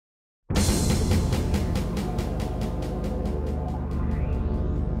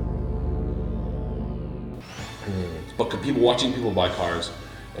But watching people buy cars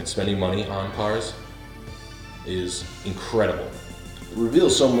and spending money on cars is incredible. It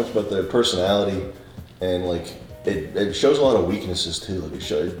reveals so much about their personality, and like it shows a lot of weaknesses too. Like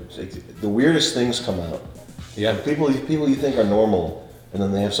the weirdest things come out. Yeah, people you think are normal, and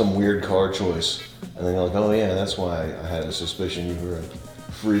then they have some weird car choice, and then you're like, oh yeah, that's why I had a suspicion you were a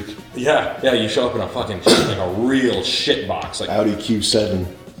freak. Yeah. You show up in a fucking like a real shit box, like Audi Q7.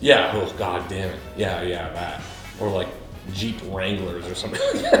 Yeah. Oh god damn it. Yeah, that. Or like Jeep Wranglers or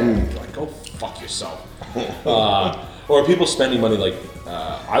something. Like go fuck yourself. Or people spending money like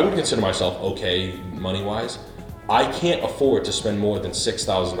I would consider myself okay money wise. I can't afford to spend more than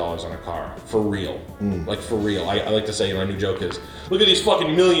 $6,000 on a car, for real. Like for real. I like to say my new joke is, look at these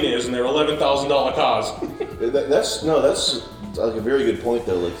fucking millionaires and their $11,000 cars. That's like a very good point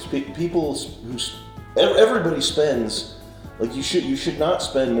though. Like people everybody spends, like you should not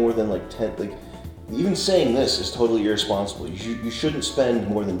spend more than like 10. Like even saying this is totally irresponsible. You shouldn't spend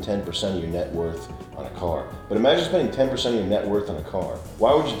more than 10% of your net worth on a car. But imagine spending 10% of your net worth on a car.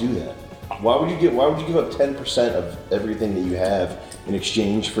 Why would you do that? Why would you give up 10% of everything that you have in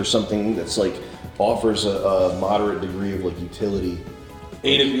exchange for something that's like offers a moderate degree of like utility?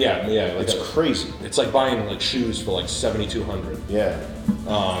 Yeah. Like it's crazy. It's like buying like shoes for like $7,200. Yeah.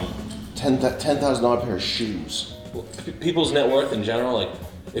 $10,000 pair of shoes. People's net worth in general, like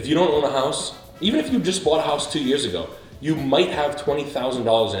if you don't own a house, even if you just bought a house 2 years ago, you might have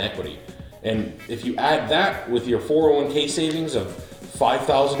 $20,000 in equity. And if you add that with your 401k savings of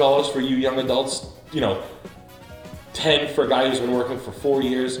 $5,000 for you young adults, 10 for a guy who's been working for 4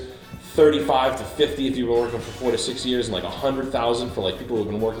 years, 35 to 50 if you've been working for 4 to 6 years, and like 100,000 for like people who've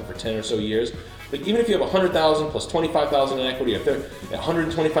been working for 10 or so years. Like even if you have 100,000 plus 25,000 in equity,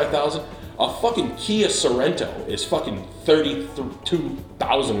 125,000, a fucking Kia Sorento is fucking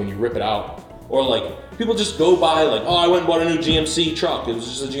 32,000 when you rip it out. Or like people just go buy like, oh, I went and bought a new GMC truck. It was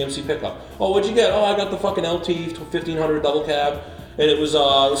just a GMC pickup. Oh, what'd you get? Oh, I got the fucking LT 1500 double cab. And it was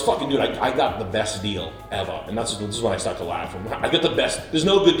fucking, dude, I got the best deal ever. And this is when I start to laugh. I got the best. There's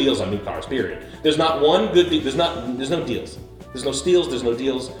no good deals on new cars, period. There's not one good deal. There's no deals. There's no steals, there's no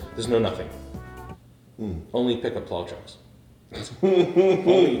deals, there's no nothing. Only pickup plow trucks.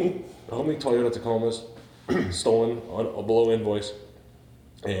 only Toyota Tacomas, stolen on below invoice,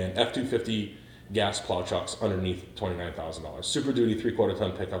 and F-250 gas plow trucks underneath $29,000. Super Duty 3/4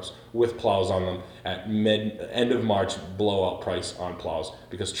 ton pickups with plows on them at end of March blowout price on plows,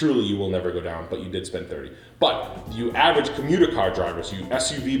 because truly you will never go down, but you did spend $30. But you average commuter car drivers, you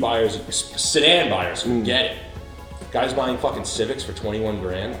SUV buyers, sedan buyers, forget it. Guys buying fucking Civics for 21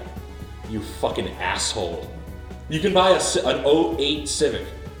 grand, you fucking asshole. You can buy an 08 Civic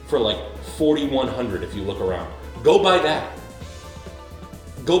for like $4,100 if you look around. Go buy that.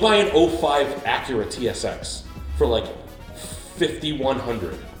 Go buy an 05 Acura TSX for like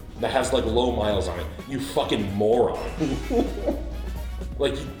 $5,100 that has like low miles on it. You fucking moron.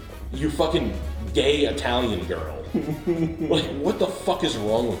 Like, you fucking gay Italian girl. Like, what the fuck is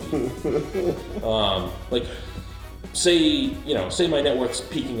wrong with you? Like, say my net worth's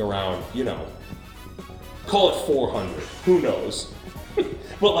peaking around, call it 400. Who knows?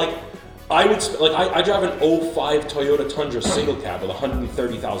 But like, I would I drive an 05 Toyota Tundra single cab with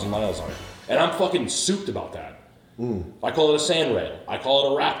 130,000 miles on it, and I'm fucking souped about that. I call it a sand rail. I call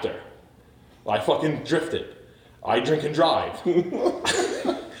it a Raptor. I fucking drift it. I drink and drive.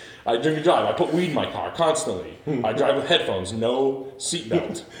 I put weed in my car constantly. I drive with headphones, no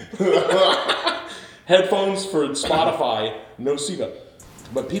seatbelt. Headphones for Spotify, no seatbelt.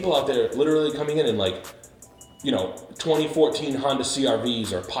 But people out there literally coming in and like, 2014 Honda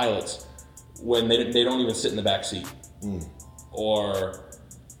CR-Vs or Pilots, when they don't even sit in the back seat,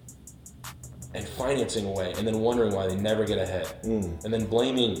 and financing away, and then wondering why they never get ahead, and then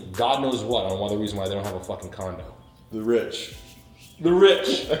blaming God knows what on the reason why they don't have a fucking condo. The rich. The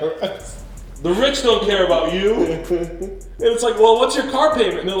rich don't care about you. And it's like, well, what's your car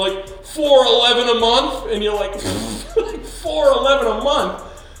payment? And they're like, $411 a month, and you're like, $411 a month.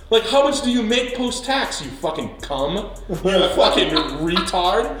 Like, how much do you make post-tax, you fucking cum? You fucking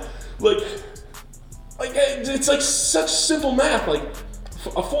retard. Like, it's like such simple math. Like,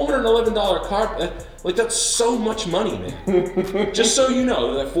 a $411 car, like that's so much money, man. Just so you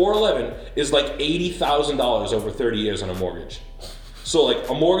know, that $411 is like $80,000 over 30 years on a mortgage. So like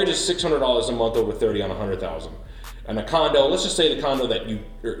a mortgage is $600 a month over 30 on 100,000. And a condo, let's just say the condo that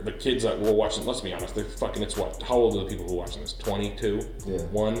the kids that we're watching, let's be honest, they're fucking, it's what? How old are the people who are watching this? 22? Yeah.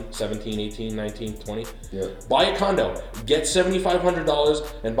 1, 17, 18, 19, 20? Yeah. Buy a condo, get $7,500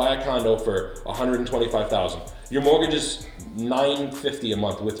 and buy a condo for $125,000. Your mortgage is $950 a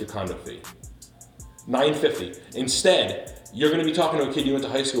month with your condo fee. $950. Instead, you're going to be talking to a kid you went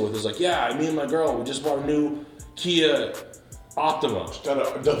to high school with who's like, yeah, me and my girl, we just bought a new Kia Optima. Got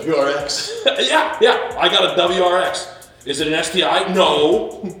a WRX. yeah, I got a WRX. Is it an STI?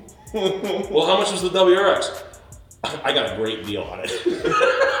 No. Well, how much was the WRX? I got a great deal on it.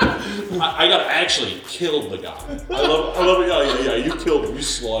 I actually killed the guy. I love it. Yeah, you killed him. You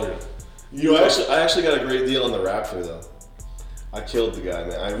slaughtered him. I actually got a great deal on the Raptor though. I killed the guy,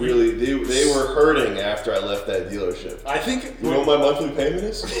 man. I really, they were hurting after I left that dealership. I think. You know what my monthly payment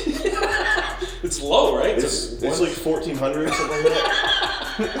is? It's low, right? It's like $1,400 or something like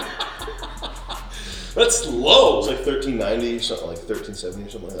that. That's low. It's like $1,390 or something, like $1,370 or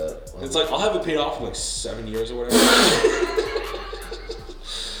something like that. It's like I'll have it paid off in like 7 years or whatever.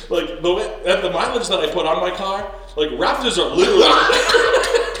 Like the mileage that I put on my car, like Raptors are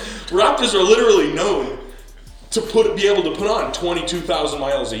literally known to be able to put on 22,000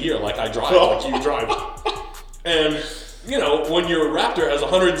 miles a year, like I drive, like you drive. And you know, when your Raptor has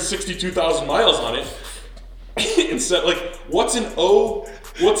 162,000 miles on it, instead, like what's an 11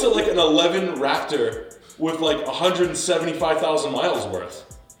 Raptor with like 175,000 miles worth?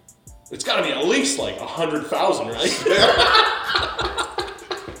 It's got to be at least like 100,000, right?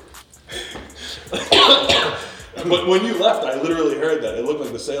 But when you left, I literally heard that. It looked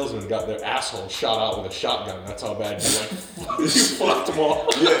like the salesman got their asshole shot out with a shotgun. That's how bad you fucked them all.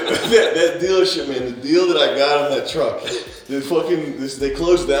 Yeah, that dealership, man, the deal that I got on that truck, they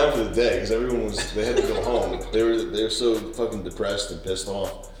closed down for the day because they had to go home. They were so fucking depressed and pissed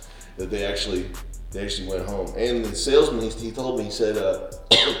off that they actually went home. And the salesman, he told me, he said,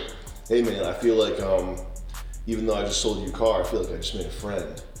 hey man, I feel like even though I just sold you a car, I feel like I just made a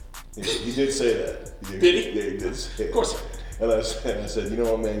friend. He did say that. Did he? Yeah, he did say it. Of course. And I said, you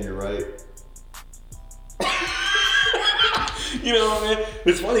know what, man, you're right. You know what, man?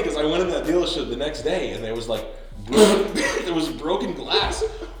 It's funny because I went in that dealership the next day and there was like broken glass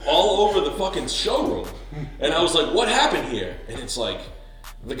all over the fucking showroom. And I was like, what happened here? And it's like,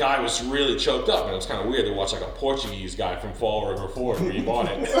 the guy was really choked up, and it was kind of weird to watch like a Portuguese guy from Fall River Ford where he bought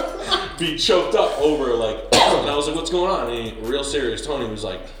it be choked up over like, and I was like, what's going on? And he, real serious Tony was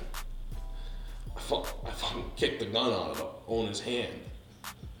like, I fucking kicked the gun out of the owner's hand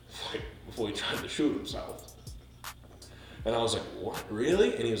before he tried to shoot himself. And I was like, what,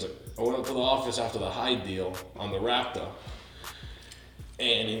 really? And he was like, I went up to the office after the Hyde deal on the Raptor,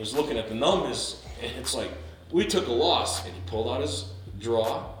 and he was looking at the numbers, and it's like, we took a loss, and he pulled out his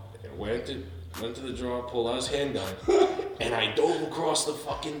drawer, and went to the drawer, pulled out his handgun, and I dove across the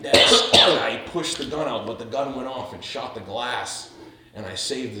fucking desk, and I pushed the gun out, but the gun went off and shot the glass, and I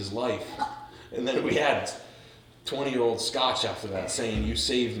saved his life. And then we had 20-year-old Scotch after that saying, you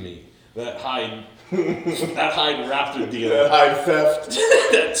saved me. That Hyde Raptor deal. That Hyde theft.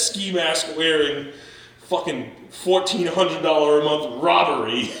 That ski mask wearing fucking $1,400 a month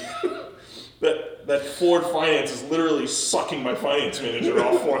robbery. That Ford Finance is literally sucking my finance manager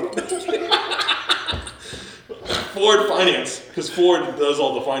off for it. Ford Finance, because Ford does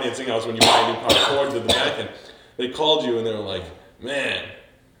all the financing house when you buy a new car. Ford did the back end. They called you and they were like, man,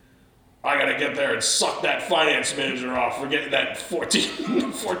 I gotta get there and suck that finance manager off for getting that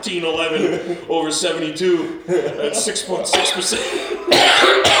 1411 over 72 at 6.6%.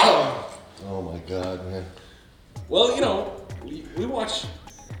 Oh my God, man. Well, you know, we watched.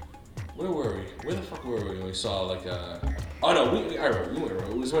 Where were we? Where the fuck were we when we saw like I remember.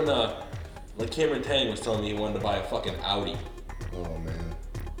 It was when like Cameron Tang was telling me he wanted to buy a fucking Audi. Oh man.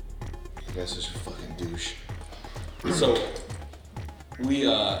 I guess it's a fucking douche. So we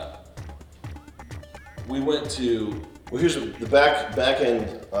went to. Well, here's the back end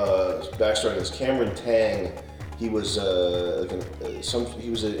backstory. Is Cameron Tang? He was he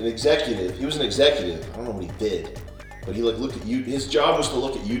was an executive. He was an executive. I don't know what he did, but he like looked at you. His job was to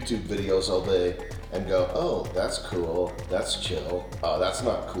look at YouTube videos all day and go, "Oh, that's cool. That's chill. Oh, that's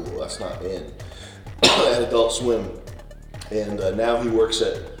not cool. That's not in." At Adult Swim, and now he works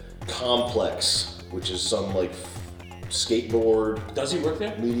at Complex, which is some like skateboard. Does he work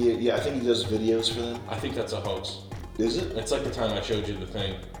there? Media. Yeah, I think he does videos for them. I think that's a hoax. Is it? It's like the time I showed you the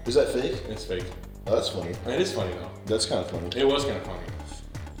thing. Is that fake? It's fake. Oh, that's funny. It is funny though. That's kind of funny. It was kind of funny.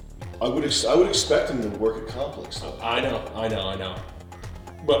 I would expect him to work at Complex though. I know.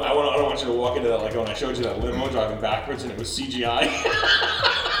 But I don't want you to walk into that like when I showed you that limo driving backwards and it was CGI.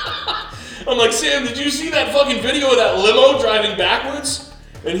 I'm like, Sam, did you see that fucking video of that limo driving backwards?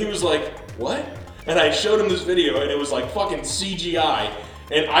 And he was like, what? And I showed him this video and it was like fucking CGI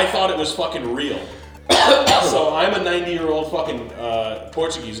and I thought it was fucking real. So I'm a 90-year-old fucking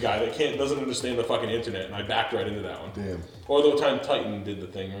Portuguese guy that doesn't understand the fucking internet, and I backed right into that one. Damn. Or the time Titan did the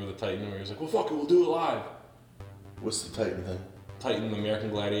thing, remember the Titan where he was like, well, fuck it, we'll do it live. What's the Titan thing? Titan, the American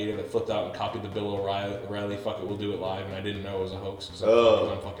Gladiator that flipped out and copied the Bill O'Reilly, fuck it, we'll do it live, and I didn't know it was a hoax because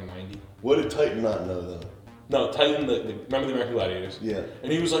I'm fucking 90. What did Titan not know, though? No, Titan, remember the American Gladiators? Yeah.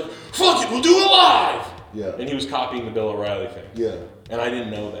 And he was like, fuck it, we'll do it live! Yeah. And he was copying the Bill O'Reilly thing. Yeah. And I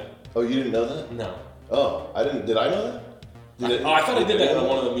didn't know that. Oh, you didn't know that? No. Oh, I didn't. Did I know that? I thought I did that in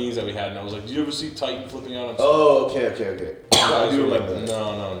one of the memes that we had, and I was like, "Did you ever see Titan flipping out on?" Oh, okay. I do remember that.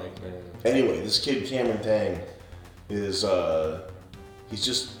 No, Nick. Anyway, this kid Cameron Tang is he's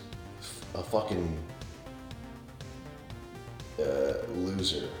just a fucking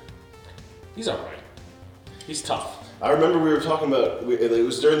loser. He's alright. He's tough. I remember we were talking about it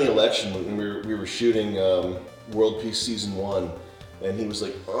was during the election when we were shooting World Peace Season 1. And he was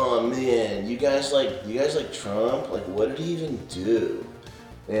like, "Oh man, you guys like Trump? Like, what did he even do?"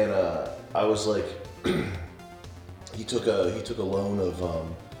 And I was like, he took a loan of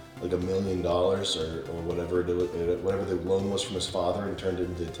like $1 million or whatever the loan was from his father and turned it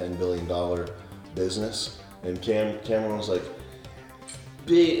into a $10 billion business. And Cameron was like,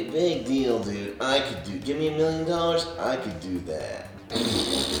 big deal, dude. Give me $1 million, I could do that.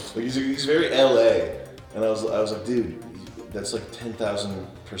 Like he's very LA, and I was like, dude. That's like 10,000%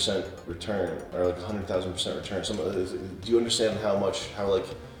 return, or like 100,000% return. Do you understand how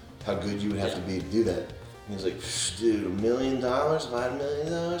good you would have to be to do that? And he's like, dude, $1 million, if I had $1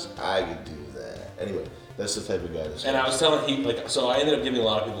 million, I could do that. Anyway, that's the type of guy this. And I was telling so I ended up giving a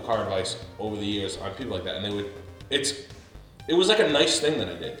lot of people car advice over the years on people like that, and it was like a nice thing that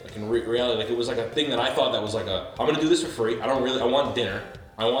I did. Like in reality, like it was like a thing that I thought that was like I'm gonna do this for free. I want dinner.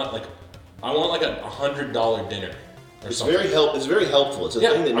 I want like a $100 dinner. It's very helpful. It's a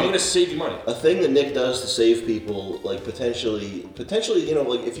thing that I'm going to save you money. A thing that Nick does to save people, like potentially,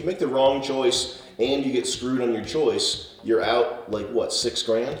 like if you make the wrong choice and you get screwed on your choice, you're out like what,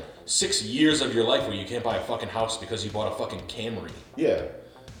 $6,000? 6 years of your life where you can't buy a fucking house because you bought a fucking Camry. Yeah,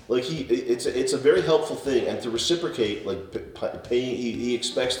 like it's a very helpful thing, and to reciprocate, like paying, he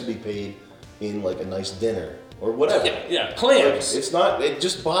expects to be paid in like a nice dinner or whatever. Yeah, clams. Like, it's not.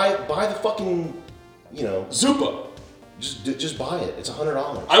 Just buy the fucking, Zupa. Just buy it. It's $100.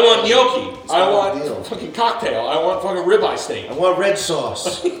 I want gnocchi. I want fucking cocktail. I want fucking ribeye steak. I want red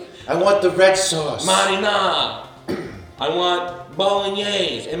sauce. I want the red sauce. Marina. I want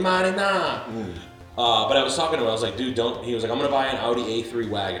bolognese and marina. But I was talking to him. I was like, dude, don't. He was like, I'm gonna buy an Audi A3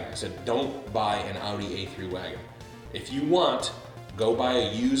 wagon. I said, don't buy an Audi A3 wagon. If you want, go buy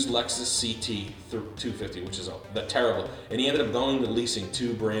a used Lexus CT 250, which is the terrible. And he ended up going to leasing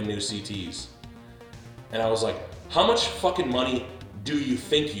 2 brand new CTs. And I was like, how much fucking money do you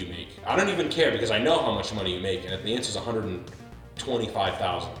think you make? I don't even care because I know how much money you make, and the answer is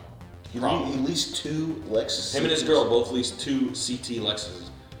 $125,000. He leased 2 Lexus. Him and his girl both leased 2 CT Lexuses.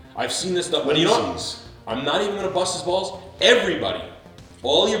 I've seen this stuff, but you know what? I'm not even gonna bust his balls. Everybody,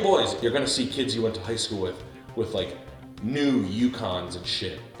 all your boys, you're gonna see kids you went to high school with like new Yukons and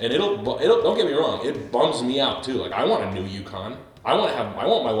shit. And it'll don't get me wrong, it bums me out too. Like I want a new Yukon. I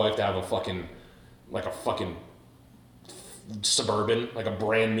want my wife to have a fucking Suburban, like a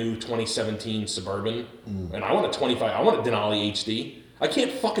brand new 2017 Suburban, and I want a Denali HD. I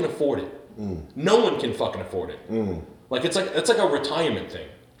can't fucking afford it. No one can fucking afford it. Like it's like a retirement thing.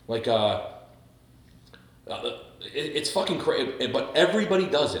 Like it's fucking crazy, but everybody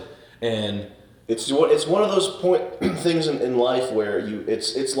does it, and it's one of those things in life where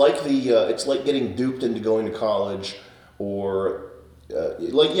it's like getting duped into going to college, or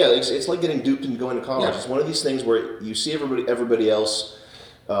it's like getting duped into going to college. Yeah. It's one of these things where you see everybody else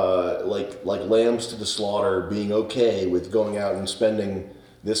like lambs to the slaughter, being okay with going out and spending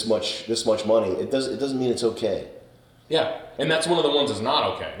this much money. It doesn't mean it's okay. Yeah, and that's one of the ones that's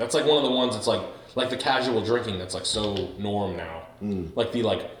not okay. That's like one of the ones that's like the casual drinking that's like so norm now. Like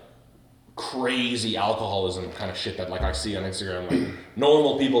the crazy alcoholism kind of shit that like I see on Instagram. Like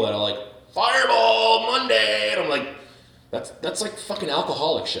normal people that are like Fireball Monday, and I'm like, that's like fucking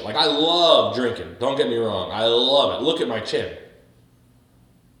alcoholic shit. Like I love drinking. Don't get me wrong, I love it. Look at my chin.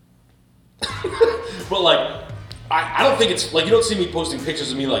 But like, I don't think it's like, you don't see me posting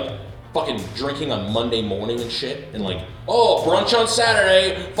pictures of me like fucking drinking on Monday morning and shit, and like, oh, brunch on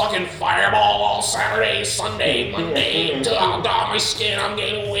Saturday, fucking Fireball all Saturday, Sunday, Monday, my skin, I'm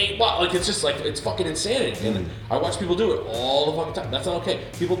gaining weight, but like, it's just like, it's fucking insanity, and I watch people do it all the fucking time. That's not okay.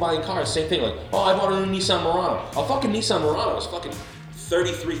 People buying cars, same thing, like, oh, I bought a new Nissan Murano. A fucking Nissan Murano is fucking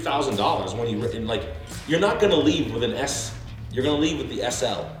 $33,000 when you, and like, you're not gonna leave with an S, you're gonna leave with the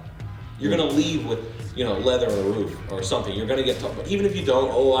SL. You're gonna leave with, leather on the roof or something. You're gonna get tough. But even if you don't,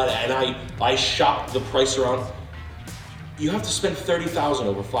 I shopped the price around. You have to spend $30,000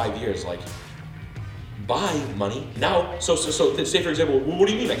 over 5 years. Like, buy money now. So say for example, what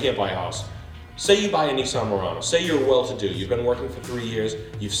do you mean I can't buy a house? Say you buy a Nissan Murano. Say you're well-to-do. You've been working for 3 years.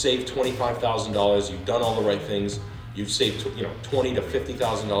 You've saved $25,000. You've done all the right things. You've saved $20,000 to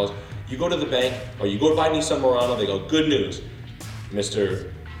 $50,000. You go to the bank or you go to buy a Nissan Murano. They go, good news,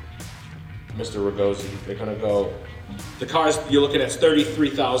 Mr. Ragosi. They're gonna go. The cars you're looking at is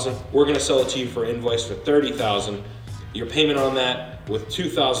 $33,000. We're gonna sell it to you for invoice for $30,000. Your payment on that with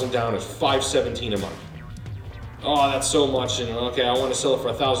 $2,000 down is $517 a month. Oh, that's so much. And okay, I want to sell it for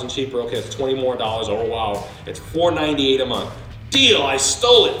 $1,000 cheaper. Okay, it's $20 more. Oh wow, it's $498 a month. Deal, I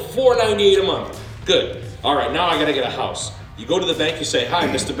stole it. $498 a month. Good. All right, now I gotta get a house. You go to the bank. You say, hi,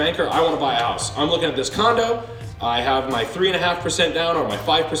 Mr. Banker, I want to buy a house. I'm looking at this condo. I have my 3.5% down or my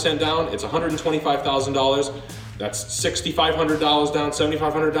 5% down. It's $125,000. That's $6,500 down,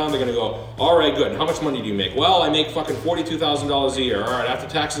 $7,500 down. They're gonna go, all right, good. And how much money do you make? Well, I make fucking $42,000 a year. All right, after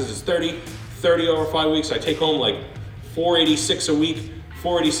taxes, it's 30 over 5 weeks. I take home like $486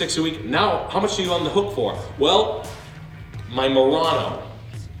 a week. Now, how much are you on the hook for? Well, my Murano,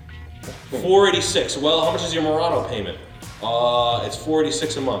 $486. Well, how much is your Murano payment? It's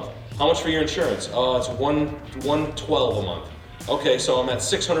 $486 a month. How much for your insurance? It's $112 a month. Okay, so I'm at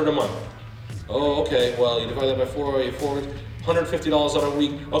 $600 a month. Oh, okay. Well, you divide that by $150 on a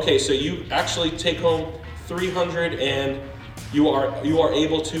week. Okay, so you actually take home $300, and you are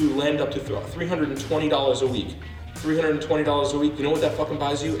able to land up to $320 a week. $320 a week. You know what that fucking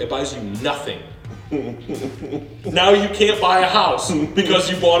buys you? It buys you nothing. Now you can't buy a house because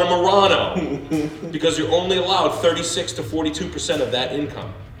you bought a Murano. Because you're only allowed 36 to 42% of that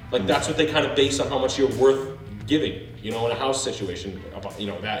income. Like, that's what they kind of base on how much you're worth giving, in a house situation, about,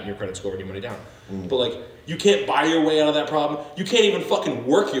 that and your credit score and your money down. But like, you can't buy your way out of that problem. You can't even fucking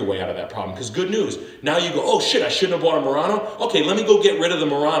work your way out of that problem. Because good news, now you go, oh shit, I shouldn't have bought a Murano. Okay, let me go get rid of the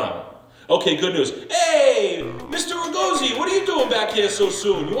Murano. Okay, good news. Hey, Mr. Ragosi, what are you doing back here so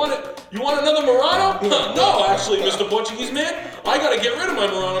soon? You want another Murano? No, actually, Mr. Portuguese man, I gotta get rid of my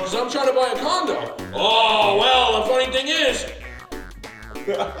Murano because I'm trying to buy a condo. Oh, well, the funny thing is,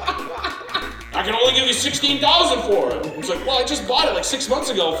 I can only give you $16,000 for it. It's like, well, I just bought it like 6 months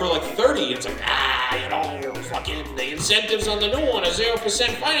ago for like $30. It's like, fucking the incentives on the new one are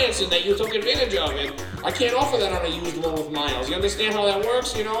 0% financing that you took advantage of, and I can't offer that on a used one with miles. You understand how that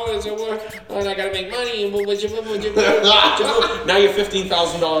works? Is it work? And I gotta make money. Now you're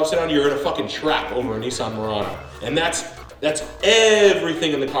 $15,000 sit down. You're in a fucking trap over a Nissan Murano, and that's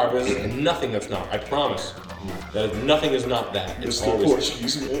everything in the car business, and nothing that's not. I promise. That nothing is not that. It's always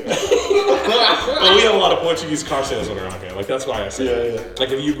Portuguese, man. Well, we have a lot of Portuguese car salesmen around here. Like, that's why I say yeah.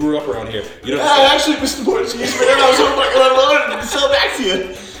 Like, if you grew up around here, you know. Actually, Mr. Portuguese, man, I was hoping to sell back to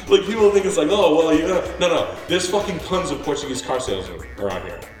you. Like, people think it's like, oh, well, No. There's fucking tons of Portuguese car salesmen around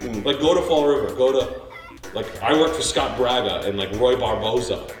here. Like, go to Fall River. Go to, like, I work for Scott Braga and, like, Roy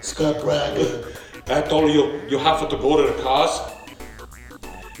Barbosa. Scott Braga. I told you have to go to the cars.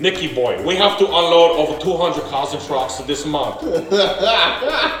 Nicky boy, we have to unload over 200 cars and trucks this month.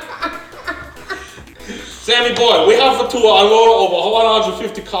 Sammy boy, we have to unload over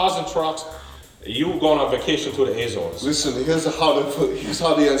 150 cars and trucks. You going on vacation to the Azores. Listen, here's how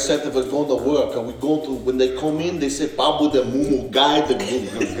the incentive is going to work. And we're going to, when they come in, they say, Pablo the Mumu guy, the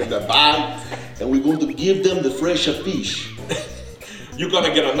bag, and we're going to give them the fresher fish. You're going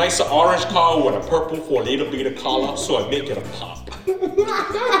to get a nicer orange car with a purple for a little bit of color, so I make it a pop.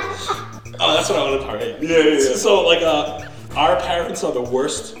 Oh, that's what I want to target. Yeah. So, like, our parents are the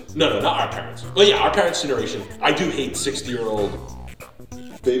worst. No, not our parents. Well, yeah, our parents' generation. I do hate 60-year-old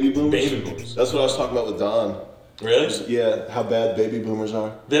baby boomers. Baby boomers. That's what I was talking about with Don. Really? Yeah, how bad baby boomers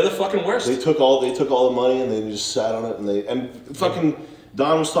are. They're the fucking worst. They took all the money and they just sat on it and fucking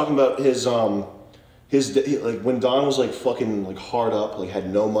Don was talking about his like when Don was like fucking like hard up, like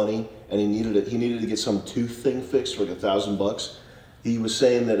had no money and he needed to get some tooth thing fixed for like $1,000. He was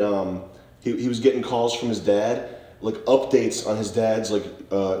saying that he was getting calls from his dad, like updates on his dad's like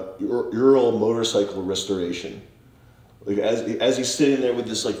Ural motorcycle restoration. Like as he's sitting there with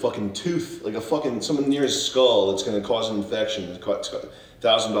this like fucking tooth, like a fucking something near his skull that's gonna cause an infection. It's got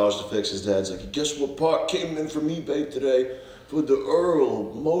 $1,000 to fix. His dad's like, guess what part came in from eBay today for the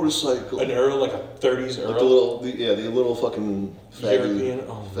Earl motorcycle? An Earl, like a 30s Earl. Like the little fucking European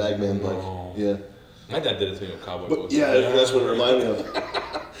fagman bike. Yeah. My dad did it to me with cowboy boots. Yeah, that's what it reminded me of.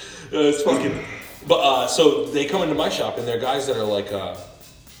 It's fucking. But so they come into my shop and they're guys that are like I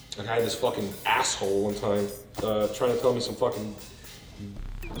had this fucking asshole one time trying to tell me some fucking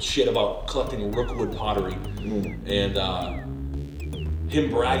shit about collecting Rookwood pottery, and him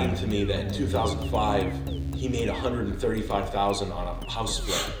bragging to me that in 2005 he made $135,000 on a house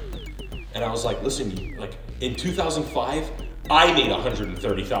flip. And I was like, listen, like in 2005, I made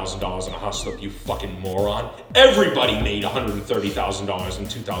 $130,000 on a house flip, you fucking moron. Everybody made $130,000 in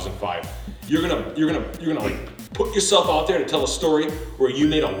 2005. You're gonna like put yourself out there to tell a story where you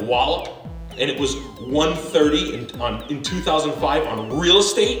made a wallop and it was 130 in 2005 on real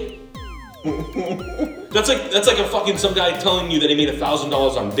estate? That's like a fucking some guy telling you that he made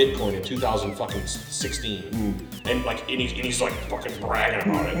 $1,000 on Bitcoin in 2016, and he's like fucking bragging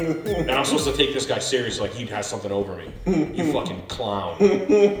about it, and I'm supposed to take this guy serious like he has something over me. You fucking clown.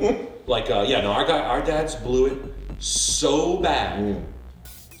 Like our dads blew it so bad,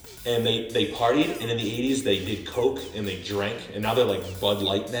 and they partied, and in the 80s they did coke and they drank, and now they're like Bud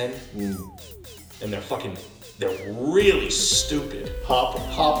Light men, and they're really stupid.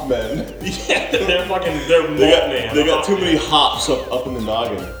 Hop men. Yeah, they're malt man. They got too many hops up in the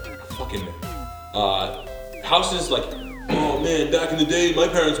noggin. Fucking houses like, oh man, back in the day, my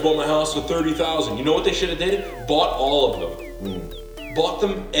parents bought my house for $30,000. You know what they should have did? Bought all of them. Bought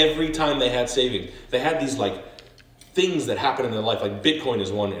them every time they had savings. They had these like things that happen in their life. Like Bitcoin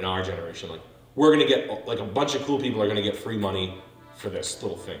is one in our generation. Like we're gonna get like a bunch of cool people are gonna get free money for this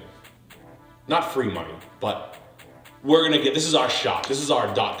little thing. Not free money, but we're gonna get, this is our shot, this is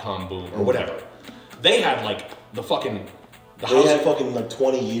our .com boom, or whatever. They had like they had fucking like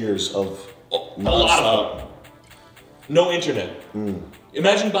 20 years of a lot of them. No internet.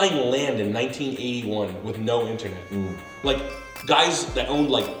 Imagine buying land in 1981 with no internet. Like guys that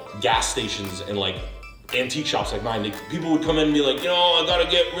owned like gas stations and like antique shops like mine, people would come in and be like, I gotta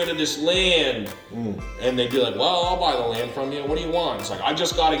get rid of this land. And they'd be like, well, I'll buy the land from you. What do you want? It's like, I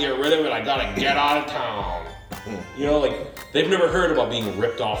just gotta get rid of it. I gotta get out of town. Like they've never heard about being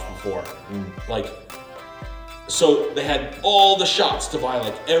ripped off before. Like, so they had all the shots to buy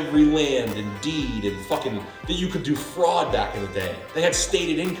like every land and deed and fucking, that you could do fraud back in the day. They had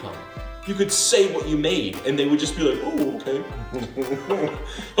stated income. You could say what you made and they would just be like, oh, okay.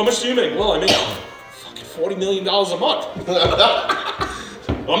 How much do you make? Well, I make $40 million a month.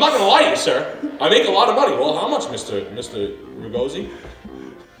 Well, I'm not gonna lie to you, sir. I make a lot of money. Well, how much, Mr. Rugosi?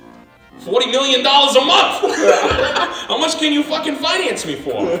 $40 million a month. How much can you fucking finance me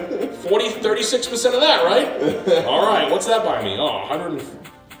for? 36% of that, right? All right, what's that buy me? Oh,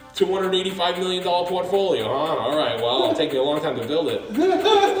 $285 million portfolio, huh? All right, well, it'll take me a long time to build it.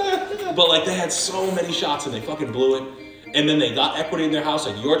 But like they had so many shots and they fucking blew it. And then they got equity in their house,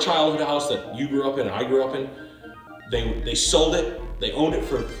 like your childhood house that you grew up in and I grew up in. They sold it. They owned it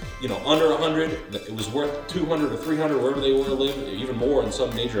for under 100. It was worth 200 or 300 wherever they were live, even more in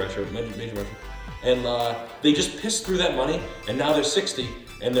some major metro. And they just pissed through that money, and now they're 60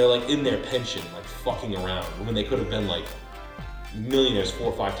 and they're like in their pension, like fucking around when they could have been like millionaires 4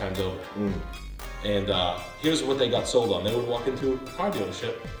 or 5 times over. And here's what they got sold on. They would walk into a car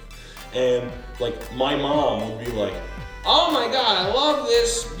dealership, and like my mom would be like, oh my God, I love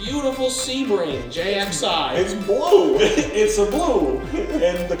this beautiful Sebring JXI. It's blue. It's a blue.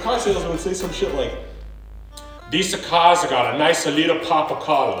 And the car salesman would say some shit like, these cars got a nice little pop of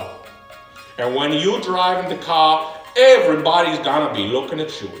color. And when you drive in the car, everybody's gonna be looking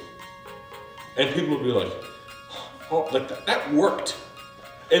at you. And people would be like, oh, like that worked.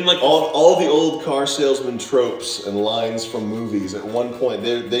 And like all the old car salesman tropes and lines from movies, at one point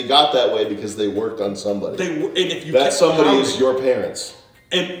they got that way because they worked on somebody. And if you that somebody is your parents.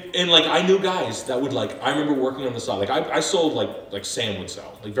 And like I knew guys that would like, I remember working on the side. Like I sold like Sam would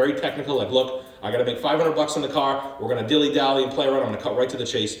sell, like very technical. Like, look, I gotta make $500 in the car. We're gonna dilly dally and play around. I'm gonna cut right to the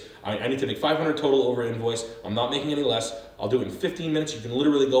chase. I need to make $500 total over invoice. I'm not making any less. I'll do it in 15 minutes. You can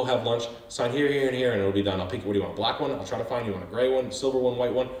literally go have lunch, sign here, here, and here, and it'll be done. I'll pick, what do you want, a black one? I'll try to find you one, a gray one, a silver one,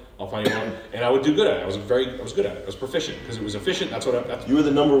 white one. I'll find you one. And I would do good at it. I was good at it. I was proficient because it was efficient. You were the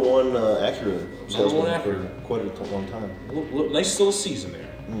number one Acura salesman for quite a long time. Nice little season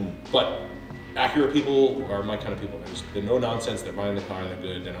there. But Acura people are my kind of people. They're no nonsense. They're buying the car. They're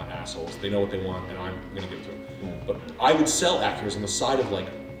good. They're not assholes. They know what they want, and I'm gonna give it to them. But I would sell Acuras on the side of like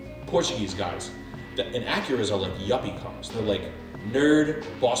Portuguese guys. And Acuras are like yuppie cars. They're like nerd,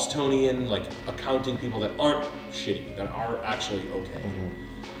 Bostonian, like accounting people that aren't shitty, that are actually okay.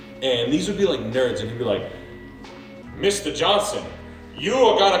 And these would be like nerds, and he'd be like, Mr. Johnson, you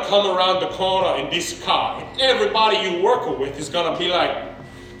are gonna come around the corner in this car, and everybody you work with is gonna be like,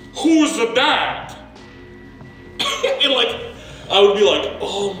 who's that? And like, I would be like,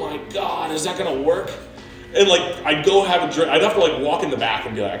 oh my God, is that gonna work? And like, I'd go have a drink. I'd have to like walk in the back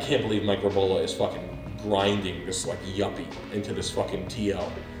and be like, I can't believe Mike Rabola is fucking grinding this like yuppie into this fucking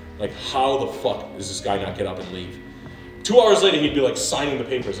TL. Like, how the fuck does this guy not get up and leave? 2 hours later, he'd be like signing the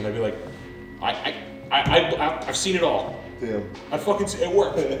papers, and I'd be like, I've seen it all. Damn. It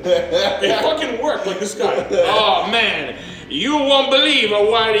worked. It fucking worked, like this guy. Oh man, you won't believe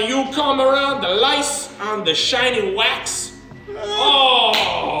why you come around the lice on the shiny wax. Oh.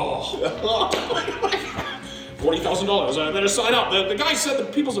 $40,000. I better sign up. The guy said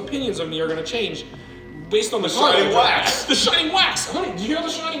that people's opinions of me are gonna change based on the shining wax. The shining wax. Honey, do you hear the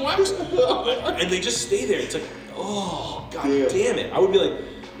shining wax? And they just stay there. It's like, oh, god damn it. I would be like,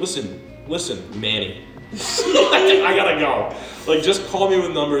 listen, Manny. I gotta go. Like, just call me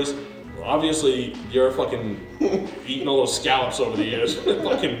with numbers. Obviously, you're fucking eating all those scallops over the years.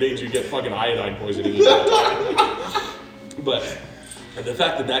 Fucking made you get fucking iodine poisoning. But the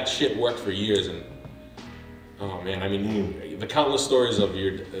fact that shit worked for years, and oh man, I mean, the countless stories of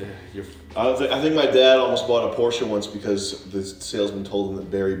your. I think my dad almost bought a Porsche once because the salesman told him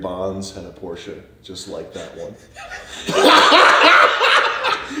that Barry Bonds had a Porsche just like that one.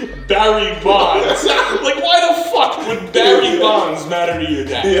 Barry Bonds. Like, why the fuck would Barry Bonds matter to your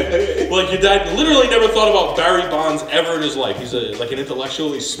dad? Yeah. Like, your dad literally never thought about Barry Bonds ever in his life. He's like an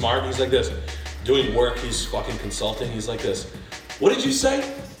intellectual. He's smart. He's like this. Doing work. He's fucking consulting. He's like this. What did you say?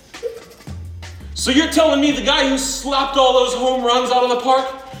 So you're telling me the guy who slapped all those home runs out of the park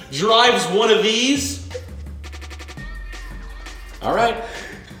drives one of these? All right.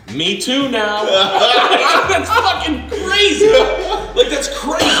 Me too now. That's fucking crazy. Like, that's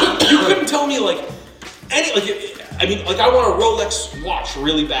crazy. You couldn't tell me I want a Rolex watch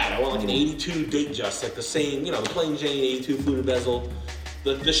really bad. I want like an 82 Datejust, like the same, the plain Jane 82 fluted bezel,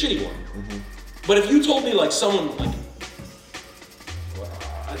 the shitty one. Mm-hmm. But if you told me like someone like,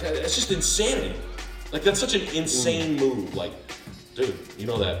 it's just insanity. Like, that's such an insane move. Like, dude, you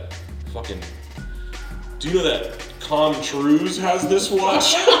know that fucking. Do you know that Tom Cruise has this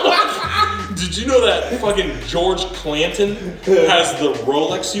watch? Did you know that fucking George Clanton has the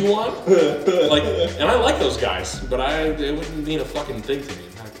Rolex you want? Like, and I like those guys, but it wouldn't mean a fucking thing to me.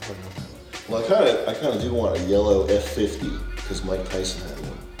 Well, I kind of do want a yellow F50 because Mike Tyson had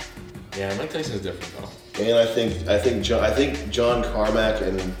one. Yeah, Mike Tyson is different though. And I think John Carmack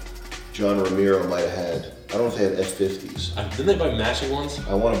and John Ramiro might have had. I don't know if they had F50s. Didn't they buy matching ones?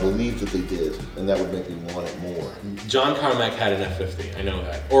 I want to believe that they did, and that would make me want it more. John Carmack had an F50, I know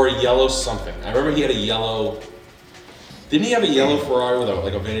that. Or a yellow something. I remember he had a yellow... Didn't he have a yellow Ferrari with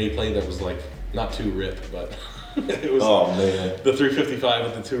a vanity plate that was like, not too ripped, but... it was. Oh man. The 355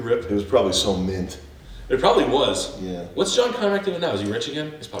 with the two ripped. It was probably so mint. It probably was. Yeah. What's John Carmack doing now? Is he rich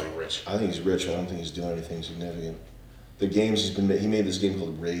again? He's probably rich. I think he's rich. I don't think he's doing anything significant. The games he made this game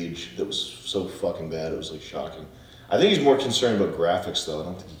called Rage that was so fucking bad. It was like shocking. I think he's more concerned about graphics though. I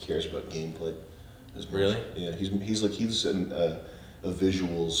don't think he cares about gameplay as much. Really? Yeah. He's a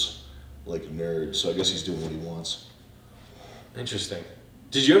visuals like nerd. So I guess he's doing what he wants. Interesting.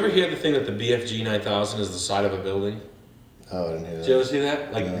 Did you ever hear the thing that the BFG 9000 is the side of a building? Oh, I didn't hear that. Did you ever see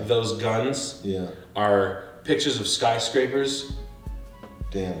that? Like those guns are pictures of skyscrapers.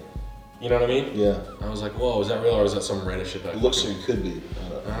 Damn. You know what I mean? Yeah. I was like, whoa, is that real or is that some Reddit shit that it looks like it could be. I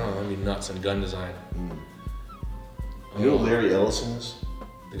don't know, that'd be nuts in gun design. You know who Larry Ellison is?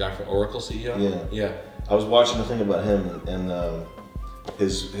 The guy from Oracle CEO? Yeah. Yeah. I was watching a thing about him and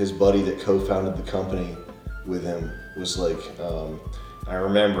his buddy that co-founded the company with him was like, I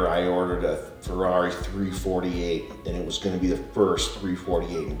remember I ordered a Ferrari 348 and it was going to be the first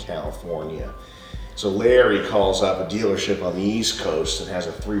 348 in California. So Larry calls up a dealership on the East Coast and has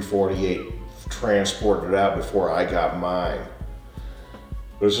a 348 transported out before I got mine.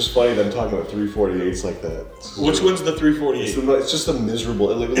 But it's just funny that I'm talking about 348s like that. Which one's the 348? It's just a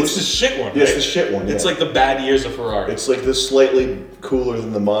miserable... It's the shit one, right? Yeah, it's the shit one, yeah. It's like the bad years of Ferrari. It's like this slightly cooler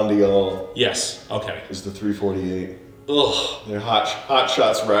than the Mondial. Yes, okay. Is the 348. Ugh. They're hot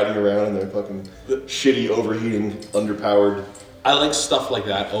shots riding around and they're fucking shitty, overheating, underpowered. I like stuff like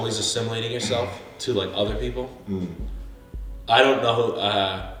that, always assimilating yourself to like other people. I don't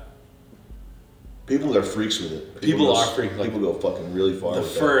know. People are freaks with it. People are freaks. People go fucking really far. The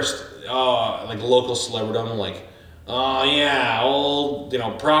first, like local celebridom, like, oh yeah, old,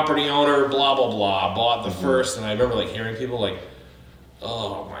 property owner, blah blah blah, bought the first, and I remember like hearing people like,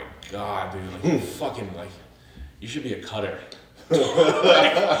 oh my god, dude, like fucking like, you should be a cutter.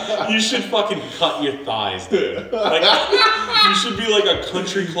 Like, you should fucking cut your thighs, dude. Like, you should be like a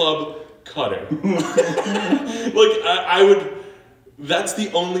country club cutter. Like, I would. That's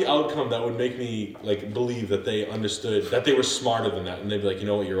the only outcome that would make me like believe that they understood, that they were smarter than that, and they'd be like, you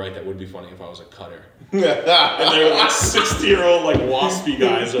know what, you're right. That would be funny if I was a cutter. And they were like 60-year-old like waspy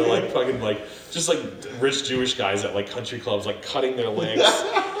guys, or like fucking like just like rich Jewish guys at like country clubs, like cutting their legs,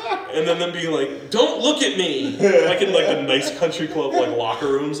 and then them being like, "Don't look at me," like in like the nice country club like locker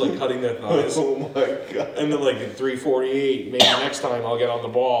rooms, like cutting their thighs. Oh my god! And then like 3:48, maybe next time I'll get on the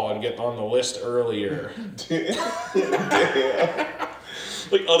ball and get on the list earlier. Damn.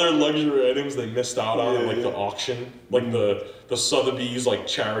 Like other luxury items they missed out on, at, like the auction, like the Sotheby's like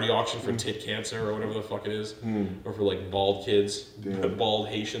charity auction for tit cancer or whatever the fuck it is, or for like bald kids, the bald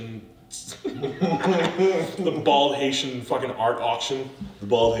Haitian, the bald Haitian fucking art auction, The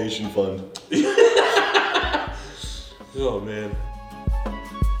Bald Haitian Fund. Oh man.